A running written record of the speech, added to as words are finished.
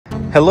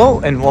Hello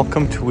and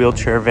welcome to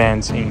Wheelchair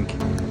Vans Inc.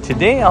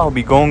 Today I'll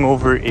be going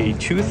over a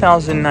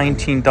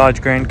 2019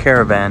 Dodge Grand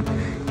Caravan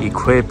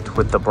equipped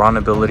with the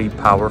BraunAbility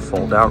power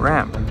fold out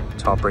ramp.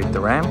 To operate the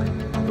ramp,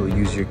 you'll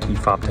use your key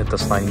fob to hit the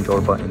sliding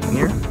door button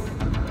here.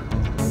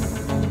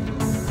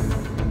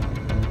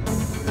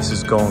 This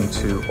is going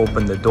to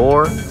open the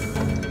door,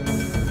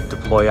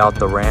 deploy out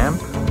the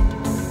ramp,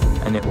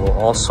 and it will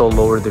also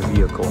lower the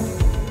vehicle.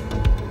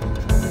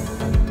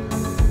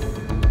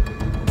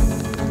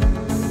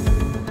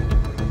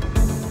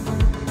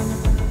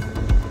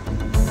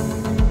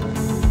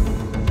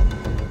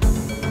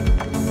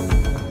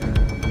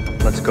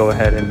 Let's go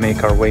ahead and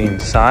make our way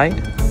inside.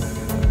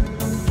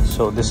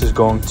 So this is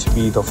going to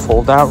be the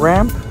fold-out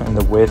ramp, and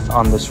the width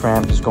on this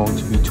ramp is going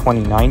to be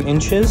 29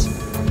 inches.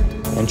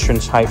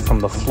 Entrance height from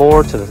the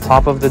floor to the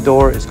top of the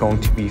door is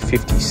going to be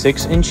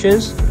 56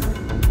 inches.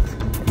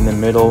 In the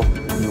middle,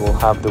 you will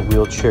have the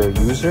wheelchair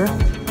user.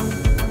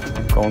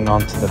 Going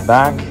on to the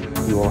back,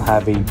 you will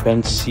have a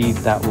bench seat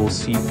that will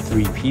seat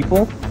 3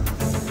 people.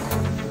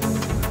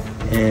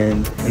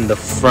 And in the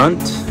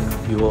front,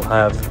 you will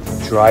have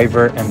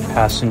driver and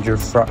passenger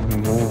front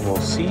removable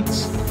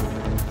seats.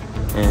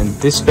 And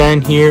this van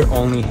here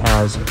only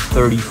has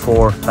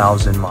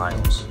 34,000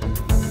 miles.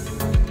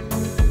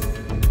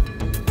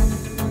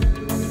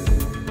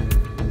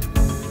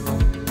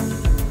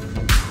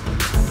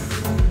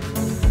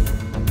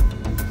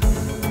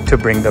 To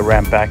bring the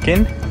ramp back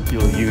in,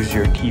 you'll use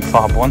your key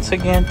fob once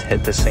again to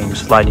hit the same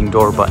sliding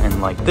door button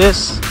like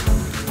this.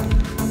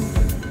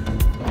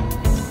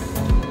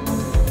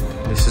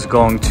 This is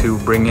going to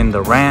bring in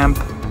the ramp,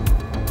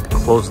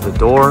 close the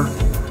door,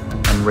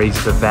 and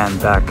raise the van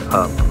back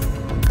up.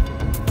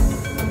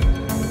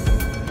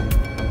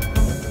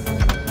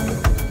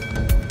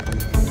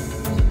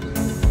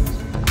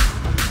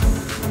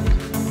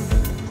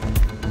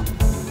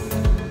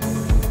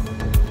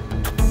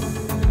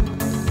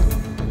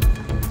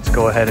 Let's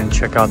go ahead and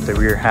check out the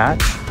rear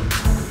hatch.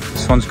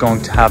 This one's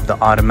going to have the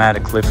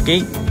automatic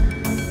liftgate.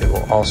 It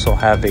will also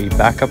have a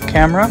backup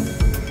camera.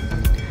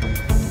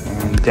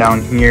 And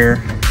down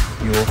here,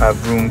 you will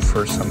have room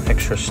for some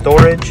extra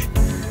storage,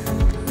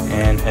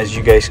 and as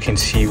you guys can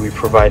see, we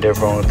provide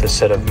everyone with a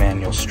set of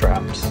manual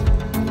straps.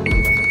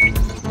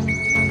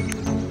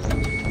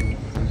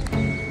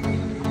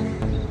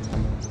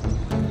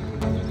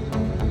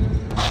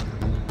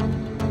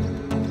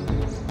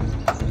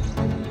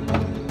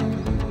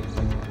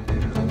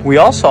 We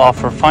also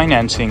offer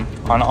financing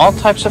on all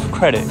types of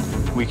credit.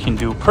 We can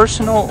do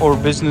personal or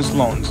business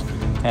loans.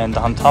 And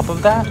on top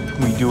of that,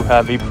 we do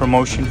have a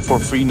promotion for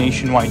free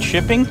nationwide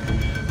shipping.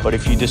 But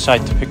if you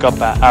decide to pick up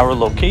at our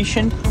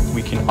location,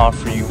 we can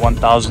offer you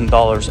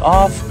 $1,000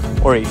 off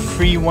or a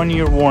free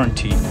 1-year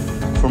warranty.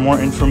 For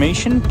more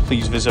information,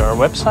 please visit our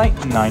website,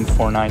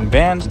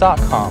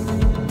 949vans.com.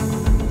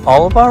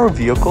 All of our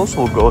vehicles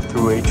will go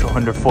through a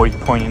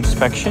 240-point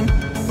inspection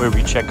where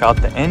we check out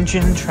the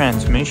engine,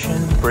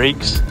 transmission,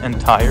 brakes,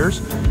 and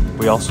tires.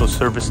 We also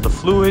service the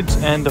fluids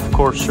and, of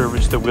course,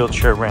 service the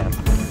wheelchair ramp.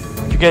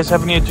 If you guys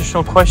have any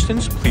additional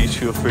questions, please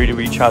feel free to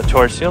reach out to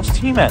our sales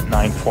team at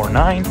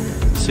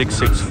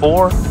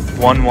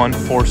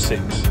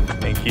 949-664-1146.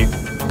 Thank you.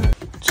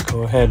 Let's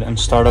go ahead and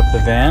start up the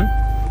van.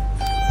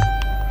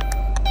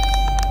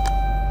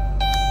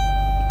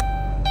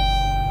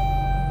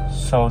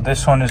 So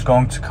this one is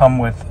going to come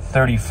with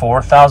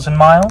 34,000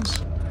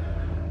 miles.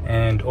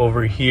 And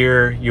over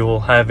here, you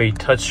will have a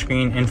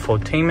touchscreen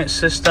infotainment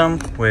system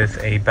with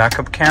a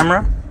backup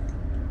camera.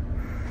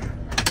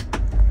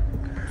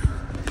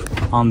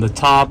 On the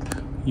top,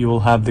 you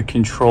will have the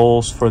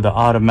controls for the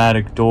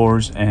automatic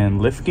doors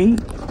and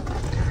liftgate.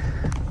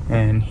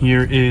 And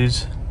here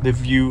is the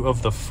view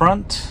of the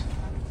front.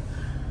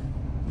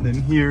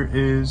 Then here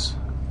is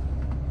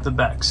the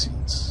back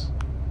seats.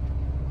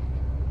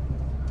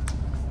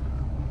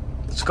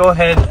 Let's go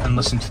ahead and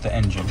listen to the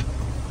engine.